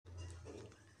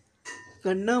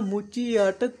கண்ணாமூச்சி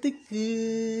ஆட்டத்துக்கு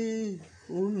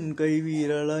உன்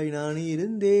கைவீரலாய் நான்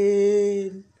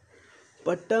இருந்தேன்.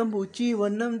 பட்டாம்பூச்சி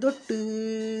வண்ணம் தொட்டு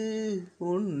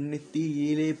உன்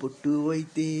நெத்தியிலே பொட்டு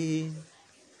வைத்தேன்.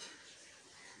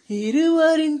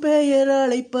 இருவரின் பெயர்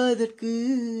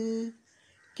அழைப்பதற்கு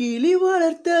கிளி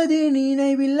வளர்த்தது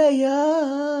நினைவில்லையா?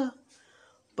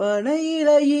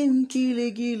 பனையிலையின்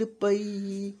கிளுகிழுப்பை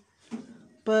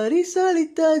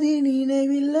பரிசளித்தது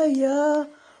நினைவில்லையா?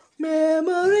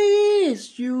 Memories,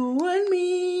 you and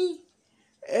me,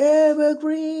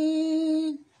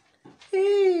 evergreen.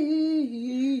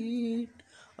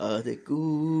 அதை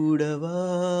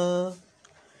கூடவா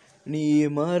நீ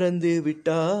மறந்து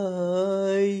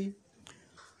விட்டாய்?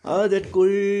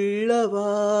 அதற்குள்ளவா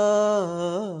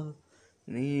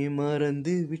நீ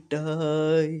மறந்து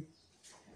விட்டாய்?